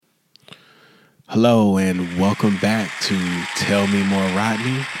Hello and welcome back to Tell Me More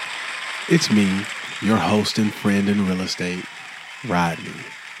Rodney. It's me, your host and friend in real estate, Rodney.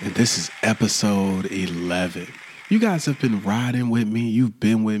 And this is episode 11. You guys have been riding with me. You've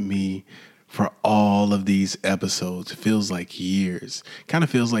been with me for all of these episodes. It feels like years. Kind of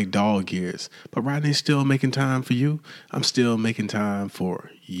feels like dog years. But Rodney's still making time for you. I'm still making time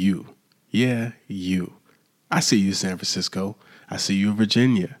for you. Yeah, you. I see you, San Francisco. I see you,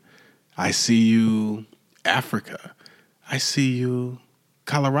 Virginia. I see you, Africa. I see you,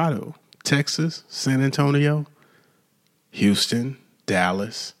 Colorado, Texas, San Antonio, Houston,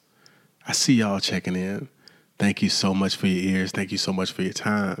 Dallas. I see y'all checking in. Thank you so much for your ears. Thank you so much for your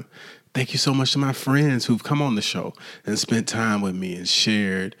time. Thank you so much to my friends who've come on the show and spent time with me and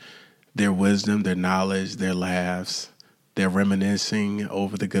shared their wisdom, their knowledge, their laughs, their reminiscing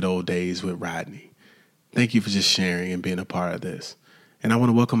over the good old days with Rodney. Thank you for just sharing and being a part of this. And I want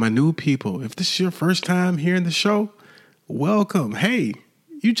to welcome my new people. If this is your first time hearing the show, welcome. Hey,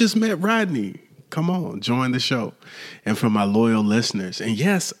 you just met Rodney. Come on, join the show. And for my loyal listeners, and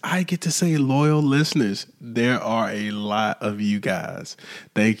yes, I get to say loyal listeners, there are a lot of you guys.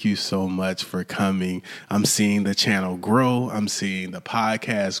 Thank you so much for coming. I'm seeing the channel grow. I'm seeing the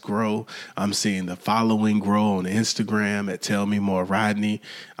podcast grow. I'm seeing the following grow on Instagram at Tell Me More Rodney.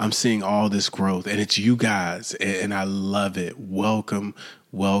 I'm seeing all this growth, and it's you guys, and I love it. Welcome,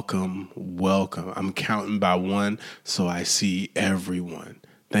 welcome, welcome. I'm counting by one, so I see everyone.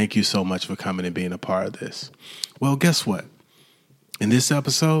 Thank you so much for coming and being a part of this. Well, guess what? In this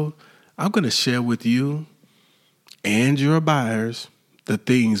episode, I'm going to share with you and your buyers the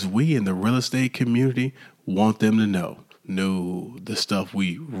things we in the real estate community want them to know. No, the stuff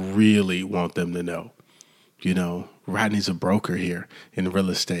we really want them to know. You know, Rodney's a broker here in real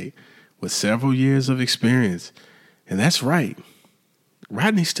estate with several years of experience. And that's right.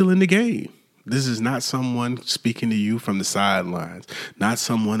 Rodney's still in the game. This is not someone speaking to you from the sidelines, not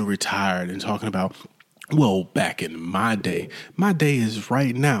someone retired and talking about, well, back in my day is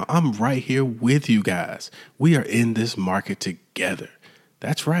right now. I'm right here with you guys. We are in this market together.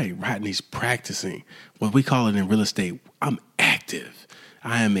 That's right. Rodney's practicing what we call it in real estate. I'm active.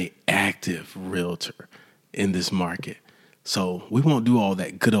 I am an active realtor in this market. So we won't do all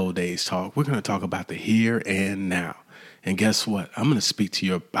that good old days talk. We're going to talk about the here and now. And guess what? I'm going to speak to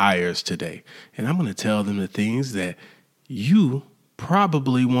your buyers today, and I'm going to tell them the things that you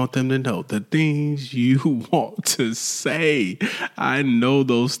probably want them to know, the things you want to say. I know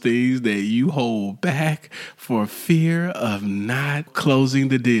those things that you hold back for fear of not closing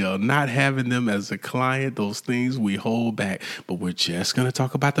the deal, not having them as a client, those things we hold back. But we're just going to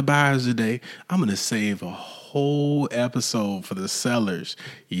talk about the buyers today. I'm going to save a whole episode for the sellers.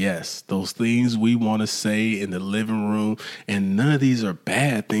 Yes, those things we want to say in the living room, and none of these are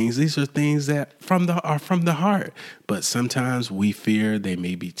bad things. These are things that are from the heart, but sometimes we fear they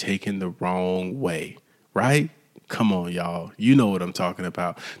may be taken the wrong way, right? Come on, y'all. You know what I'm talking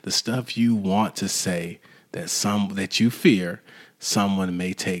about. The stuff you want to say that you fear someone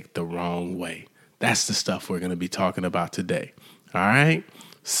may take the wrong way. That's the stuff we're going to be talking about today. All right?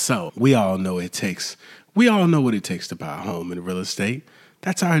 So, we all know what it takes to buy a home in real estate.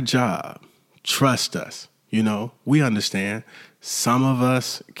 That's our job. Trust us. You know, we understand some of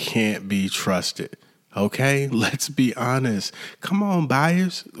us can't be trusted. Okay, let's be honest. Come on,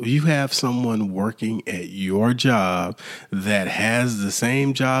 buyers. You have someone working at your job that has the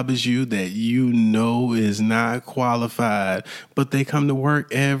same job as you that you know is not qualified, but they come to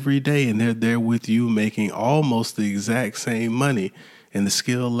work every day and they're there with you making almost the exact same money, and the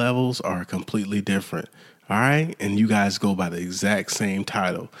skill levels are completely different. All right. And you guys go by the exact same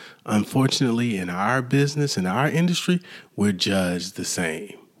title. Unfortunately, in our business, in our industry, we're judged the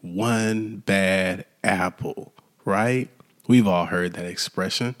same. One bad apple, right? We've all heard that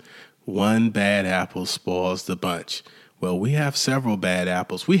expression. One bad apple spoils the bunch. Well, we have several bad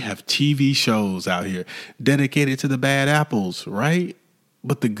apples. We have TV shows out here dedicated to the bad apples, right?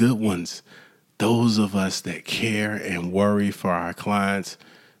 But the good ones, those of us that care and worry for our clients,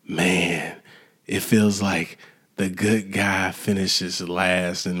 man, it feels like the good guy finishes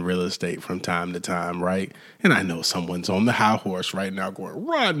last in real estate from time to time, right? And I know someone's on the high horse right now going,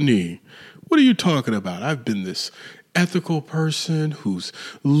 Rodney, what are you talking about? I've been this ethical person who's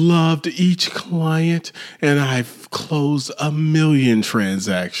loved each client, and I've closed 1 million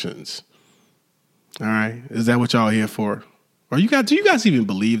transactions. All right. Is that what y'all here for? Or do you guys even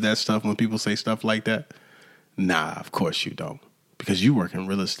believe that stuff when people say stuff like that? Nah, of course you don't. Because you work in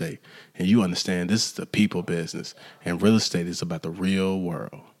real estate and you understand this is the people business, and real estate is about the real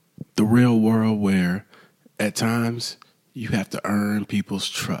world. The real world where at times You have to earn people's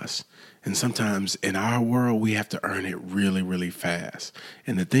trust. And sometimes in our world, we have to earn it really, really fast.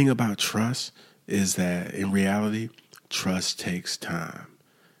 And the thing about trust is that in reality, trust takes time.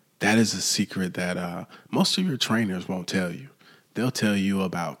 That is a secret that most of your trainers won't tell you. They'll tell you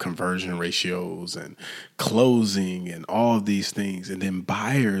about conversion ratios and closing and all of these things. And then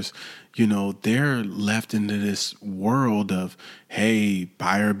buyers, they're left into this world of, hey,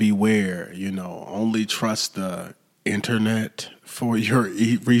 buyer beware, only trust the internet for your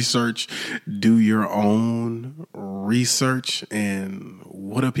research. Do your own research. And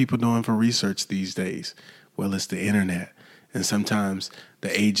what are people doing for research these days? Well, it's the internet. And sometimes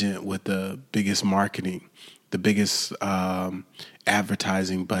the agent with the biggest marketing, the biggest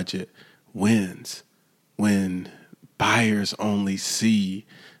advertising budget wins when buyers only see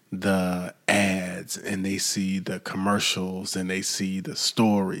the ads and they see the commercials and they see the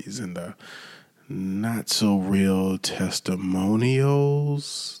stories and the not so real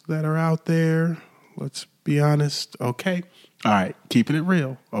testimonials that are out there. Let's be honest. Okay. All right. Keeping it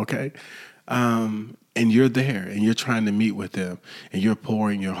real. Okay. And you're there and you're trying to meet with them and you're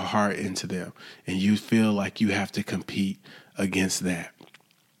pouring your heart into them and you feel like you have to compete against that.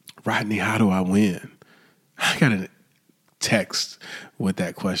 Rodney, how do I win? I got a text with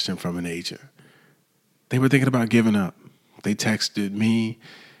that question from an agent. They were thinking about giving up. They texted me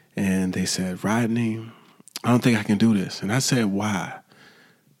and they said, Rodney, I don't think I can do this. And I said, why?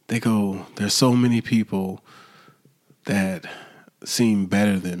 They go, there's so many people that seem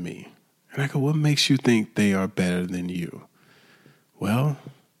better than me. And I go, what makes you think they are better than you? Well,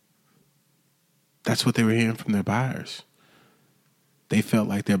 that's what they were hearing from their buyers. They felt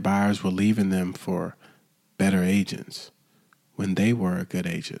like their buyers were leaving them for better agents when they were good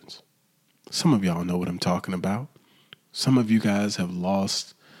agents. Some of y'all know what I'm talking about. Some of you guys have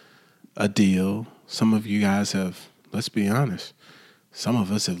lost a deal. Some of you guys have, let's be honest, some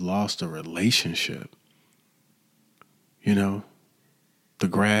of us have lost a relationship. The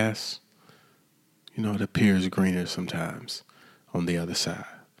grass, it appears greener sometimes on the other side.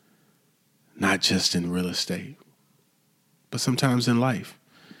 Not just in real estate, but sometimes in life.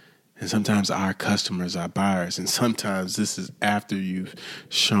 And sometimes our customers, our buyers, and sometimes this is after you've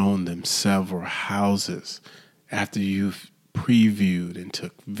shown them several houses, after you've previewed and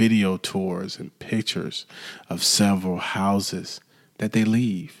took video tours and pictures of several houses, that they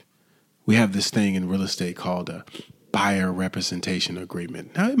leave. We have this thing in real estate called a buyer representation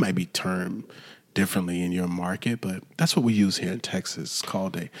agreement. Now, it might be termed differently in your market, but that's what we use here in Texas. It's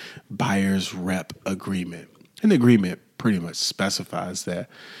called a buyer's rep agreement. And the agreement pretty much specifies that,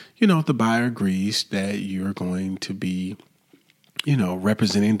 the buyer agrees that you're going to be,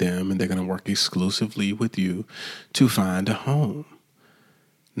 representing them and they're going to work exclusively with you to find a home.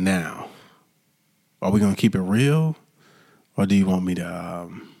 Now, are we going to keep it real or do you want me to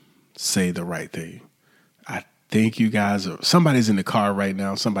say the right thing? I think you guys somebody's in the car right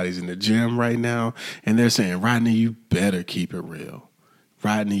now, somebody's in the gym right now, and they're saying, Rodney, you better keep it real.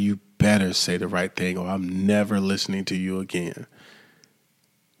 Rodney, you better say the right thing or I'm never listening to you again.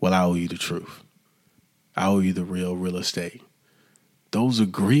 Well, I owe you the truth. I owe you the real estate. Those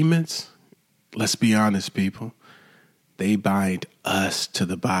agreements, let's be honest, people, they bind us to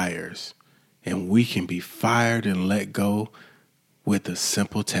the buyers, and we can be fired and let go with a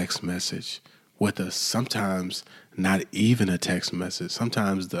simple text message, with a sometimes not even a text message,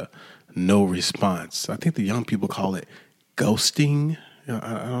 sometimes the no response. I think the young people call it ghosting.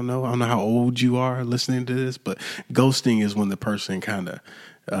 I don't know how old you are listening to this, but ghosting is when the person kind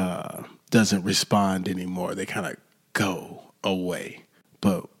of doesn't respond anymore. They kind of go away.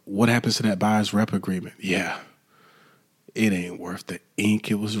 But what happens to that buyer's rep agreement? Yeah, it ain't worth the ink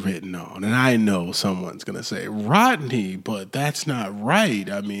it was written on. And I know someone's going to say, Rodney, but that's not right.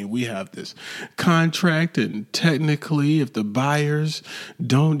 I mean, we have this contract and technically if the buyers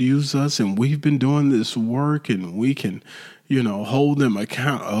don't use us and we've been doing this work and we can, hold them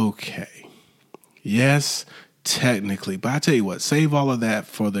account. Okay. Yes, technically. But I tell you what, save all of that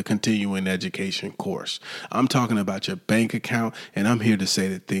for the continuing education course. I'm talking about your bank account, and I'm here to say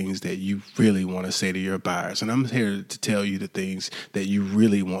the things that you really want to say to your buyers. And I'm here to tell you the things that you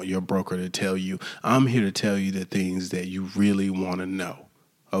really want your broker to tell you. I'm here to tell you the things that you really want to know.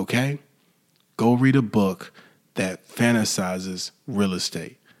 Okay? Go read a book that fantasizes real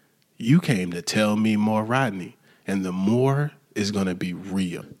estate. You came to tell me more, Rodney, and the more is going to be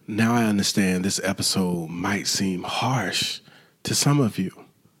real. Now I understand this episode might seem harsh to some of you.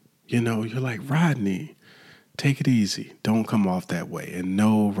 You're like, Rodney, take it easy. Don't come off that way. And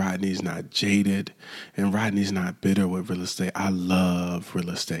no, Rodney's not jaded and Rodney's not bitter with real estate. I love real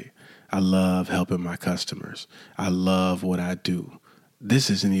estate. I love helping my customers. I love what I do. This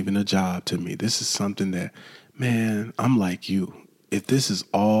isn't even a job to me. This is something that, man, I'm like you. If this is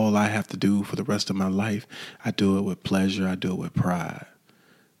all I have to do for the rest of my life, I do it with pleasure. I do it with pride.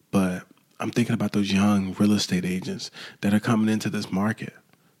 But I'm thinking about those young real estate agents that are coming into this market,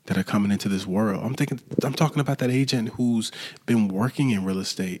 that are coming into this world. I'm talking about that agent who's been working in real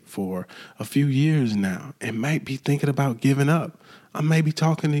estate for a few years now and might be thinking about giving up. I might be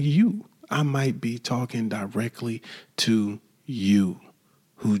talking to you. I might be talking directly to you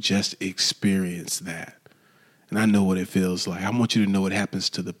who just experienced that. And I know what it feels like. I want you to know it happens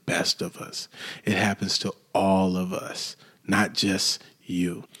to the best of us. It happens to all of us, not just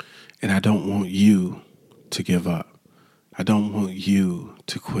you. And I don't want you to give up. I don't want you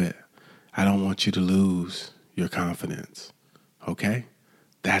to quit. I don't want you to lose your confidence. Okay?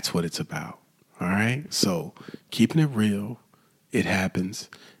 That's what it's about. All right? So keeping it real, it happens.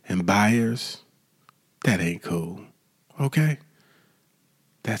 And buyers, that ain't cool. Okay?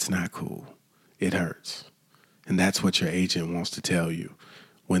 That's not cool. It hurts. And that's what your agent wants to tell you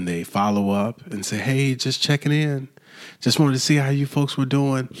when they follow up and say, hey, just checking in. Just wanted to see how you folks were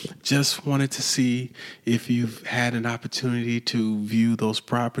doing. Just wanted to see if you've had an opportunity to view those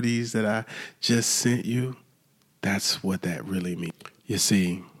properties that I just sent you. That's what that really means. You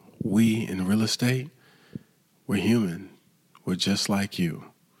see, we in real estate, we're human. We're just like you.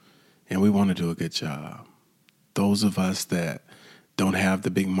 And we want to do a good job. Those of us that don't have the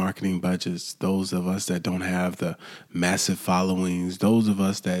big marketing budgets, those of us that don't have the massive followings, those of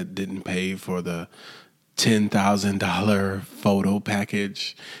us that didn't pay for the $10,000 photo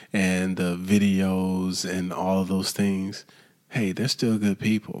package and the videos and all of those things, hey, they're still good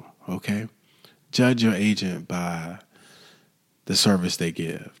people, okay? Judge your agent by the service they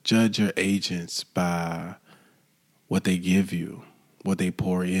give. Judge your agents by what they give you, what they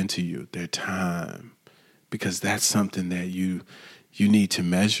pour into you, their time, because that's something that you need to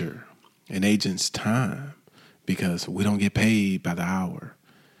measure an agent's time, because we don't get paid by the hour.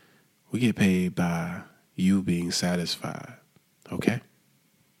 We get paid by you being satisfied. Okay?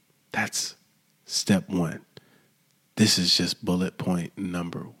 That's step one. This is just bullet point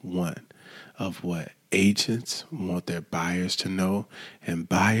number one of what agents want their buyers to know. And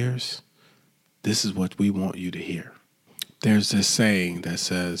buyers, this is what we want you to hear. There's this saying that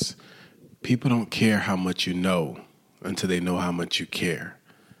says, people don't care how much you know until they know how much you care.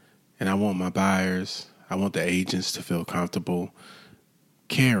 And I want my buyers, I want the agents to feel comfortable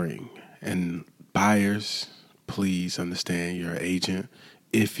caring. And buyers, please understand your agent.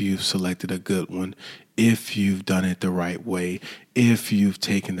 If you've selected a good one, if you've done it the right way, if you've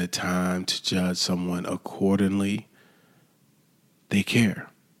taken the time to judge someone accordingly, they care.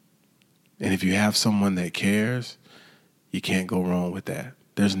 And if you have someone that cares, you can't go wrong with that.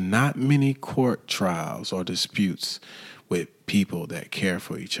 There's not many court trials or disputes with people that care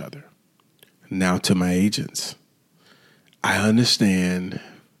for each other. Now to my agents. I understand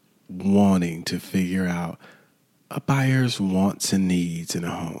wanting to figure out a buyer's wants and needs in a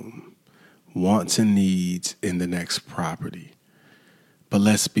home, wants and needs in the next property. But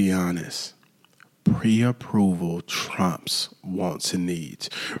let's be honest. Pre-approval trumps wants and needs.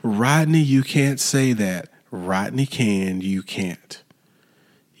 Rodney, you can't say that. Rodney can, you can't.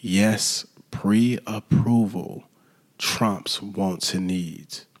 Yes, pre-approval trumps wants and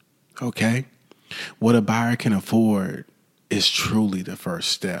needs. Okay? What a buyer can afford is truly the first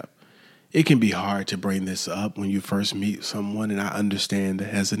step. It can be hard to bring this up when you first meet someone, and I understand the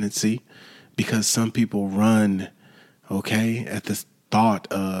hesitancy because some people run, okay, at the thought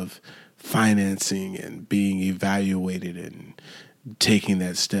of financing and being evaluated and taking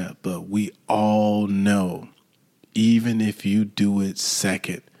that step. But we all know, even if you do it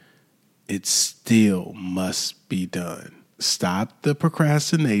second, it still must be done. Stop the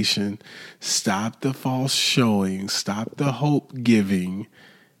procrastination, stop the false showing, stop the hope giving,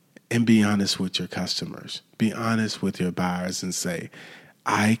 and be honest with your customers. Be honest with your buyers and say,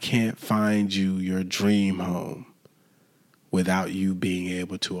 I can't find you your dream home without you being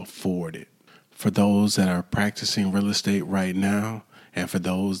able to afford it. For those that are practicing real estate right now, and for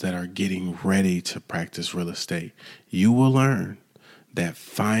those that are getting ready to practice real estate, you will learn that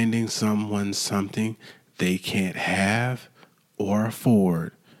finding someone something they can't have or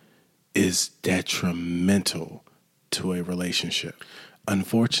afford is detrimental to a relationship.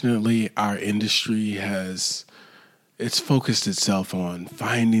 Unfortunately, our industry it's focused itself on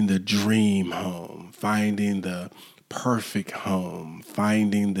finding the dream home, finding the perfect home,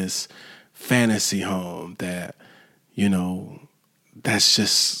 finding this fantasy home that, that's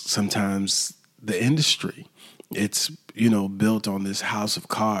just sometimes the industry. It's, built on this house of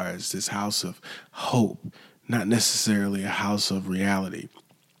cards, this house of hope, not necessarily a house of reality.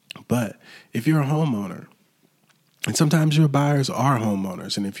 But if you're a homeowner, and sometimes your buyers are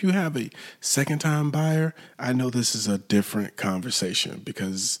homeowners, and if you have a second-time buyer, I know this is a different conversation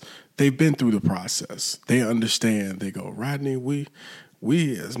because they've been through the process. They understand. They go, Rodney, we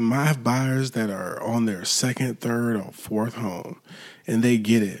as my buyers that are on their second, third, or fourth home, and they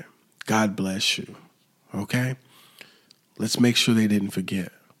get it. God bless you. Okay? Let's make sure they didn't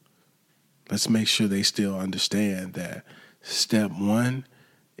forget. Let's make sure they still understand that step one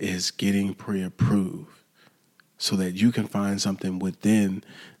is getting pre-approved so that you can find something within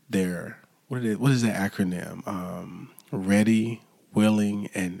their, what is that acronym? Ready, willing,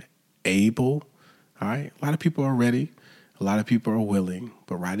 and able. All right? A lot of people are ready. A lot of people are willing.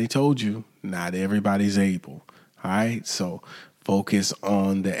 But Rodney told you, not everybody's able. All right? So focus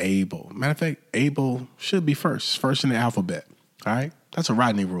on the able. Matter of fact, able should be first in the alphabet. All right? That's a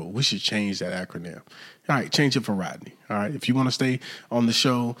Rodney rule. We should change that acronym. All right, change it for Rodney. All right, if you want to stay on the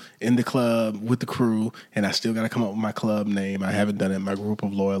show, in the club, with the crew, and I still got to come up with my club name. I haven't done it. My group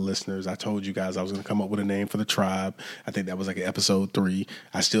of loyal listeners, I told you guys I was going to come up with a name for the tribe. I think that was like episode 3.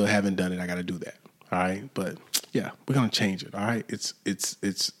 I still haven't done it. I got to do that. All right, but yeah, we're going to change it. All right,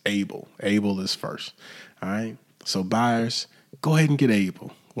 it's able. Able is first. All right, so buyers, go ahead and get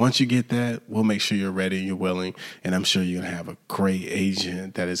able. Once you get that, we'll make sure you're ready and you're willing, and I'm sure you're going to have a great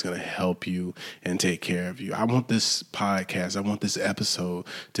agent that is going to help you and take care of you. I want this podcast, I want this episode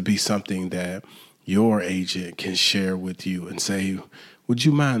to be something that your agent can share with you and say, would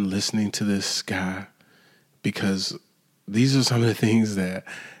you mind listening to this guy? Because these are some of the things that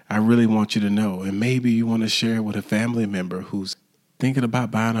I really want you to know, and maybe you want to share with a family member who's thinking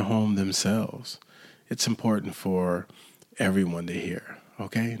about buying a home themselves. It's important for everyone to hear.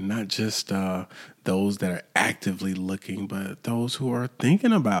 Okay, not just those that are actively looking, but those who are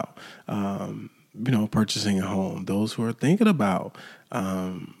thinking about, purchasing a home. Those who are thinking about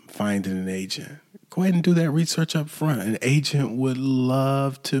finding an agent. Go ahead and do that research up front. An agent would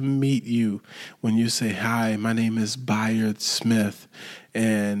love to meet you when you say, "Hi, my name is Bayard Smith,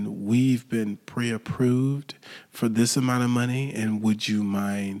 and we've been pre-approved for this amount of money, and would you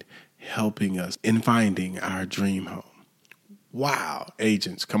mind helping us in finding our dream home?" Wow,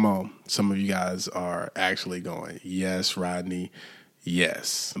 agents, come on. Some of you guys are actually going, yes, Rodney,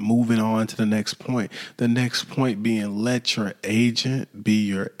 yes. Moving on to the next point. The next point being, let your agent be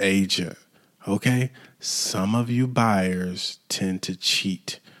your agent, okay? Some of you buyers tend to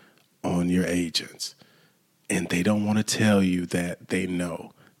cheat on your agents, and they don't want to tell you that they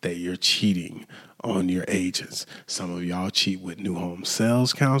know that you're cheating on your agents. Some of y'all cheat with new home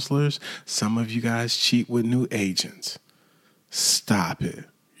sales counselors. Some of you guys cheat with new agents. Stop it.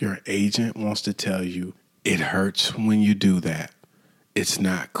 Your agent wants to tell you it hurts when you do that. It's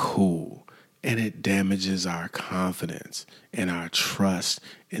not cool. And it damages our confidence and our trust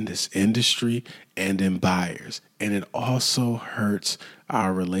in this industry and in buyers. And it also hurts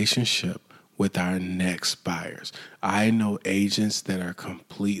our relationship with our next buyers. I know agents that are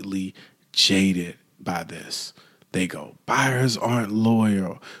completely jaded by this. They go, buyers aren't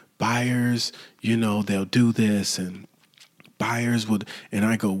loyal. Buyers, they'll do this, and buyers would, and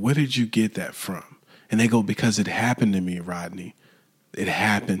I go, where did you get that from? And they go, because it happened to me, Rodney. It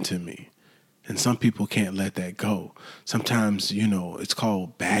happened to me. And some people can't let that go. Sometimes, it's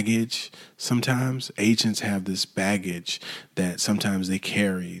called baggage. Sometimes agents have this baggage that sometimes they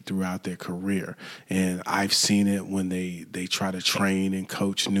carry throughout their career. And I've seen it when they try to train and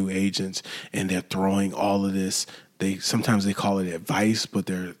coach new agents, and they're throwing all of this. Sometimes they call it advice, but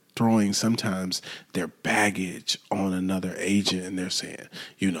they're throwing sometimes their baggage on another agent, and they're saying,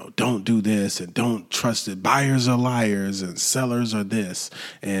 don't do this and don't trust it. Buyers are liars and sellers are this.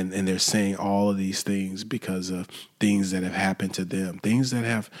 And they're saying all of these things because of things that have happened to them, things that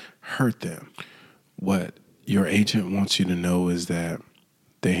have hurt them. What your agent wants you to know is that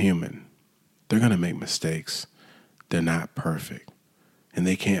they're human. They're going to make mistakes. They're not perfect. And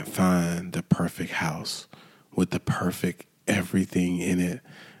they can't find the perfect house with the perfect everything in it,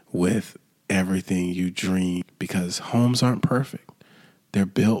 with everything you dream, because homes aren't perfect. They're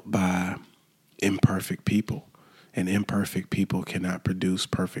built by imperfect people, and imperfect people cannot produce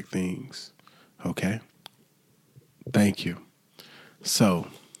perfect things. Okay? Thank you. So,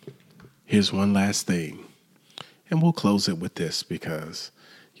 here's one last thing, and we'll close it with this because,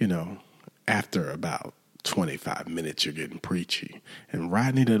 after about 25 minutes, you're getting preachy, and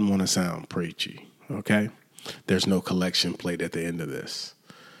Rodney doesn't want to sound preachy, okay? There's no collection plate at the end of this.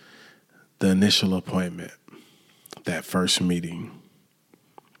 The initial appointment, that first meeting,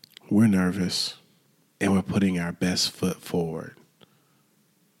 we're nervous. and we're putting our best foot forward.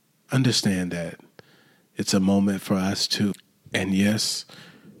 Understand that it's a moment for us too. And yes,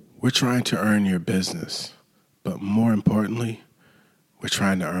 we're trying to earn your business, but more importantly, we're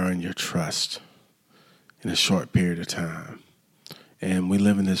trying to earn your trust in a short period of time. And we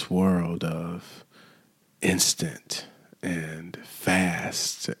live in this world of instant and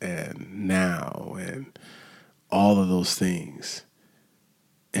fast and now and all of those things.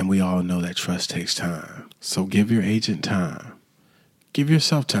 And we all know that trust takes time. So give your agent time. Give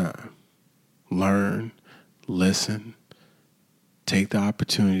yourself time. Learn, listen, take the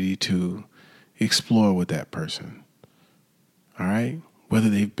opportunity to explore with that person. All right? Whether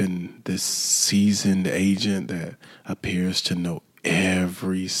they've been this seasoned agent that appears to know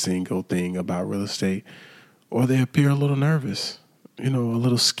every single thing about real estate, or they appear a little nervous, a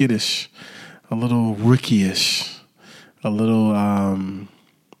little skittish, a little rookie-ish, a little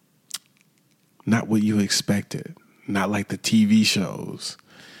not what you expected, not like the TV shows.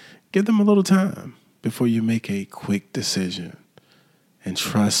 Give them a little time before you make a quick decision. And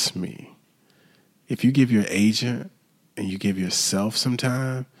trust me, if you give your agent and you give yourself some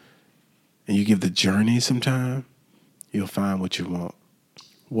time and you give the journey some time, you'll find what you want.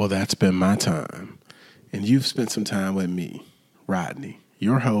 Well, that's been my time. And you've spent some time with me, Rodney,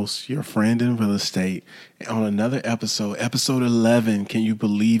 your host, your friend in real estate, on another episode 11. Can you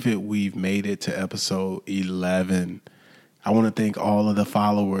believe it? We've made it to episode 11. I want to thank all of the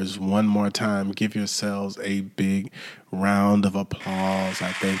followers one more time. Give yourselves a big round of applause.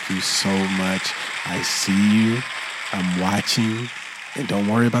 I thank you so much. I see you. I'm watching. And don't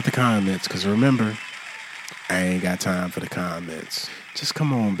worry about the comments, because remember, I ain't got time for the comments. Just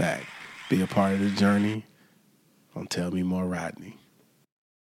come on back. Be a part of the journey on Tell Me More Rodney.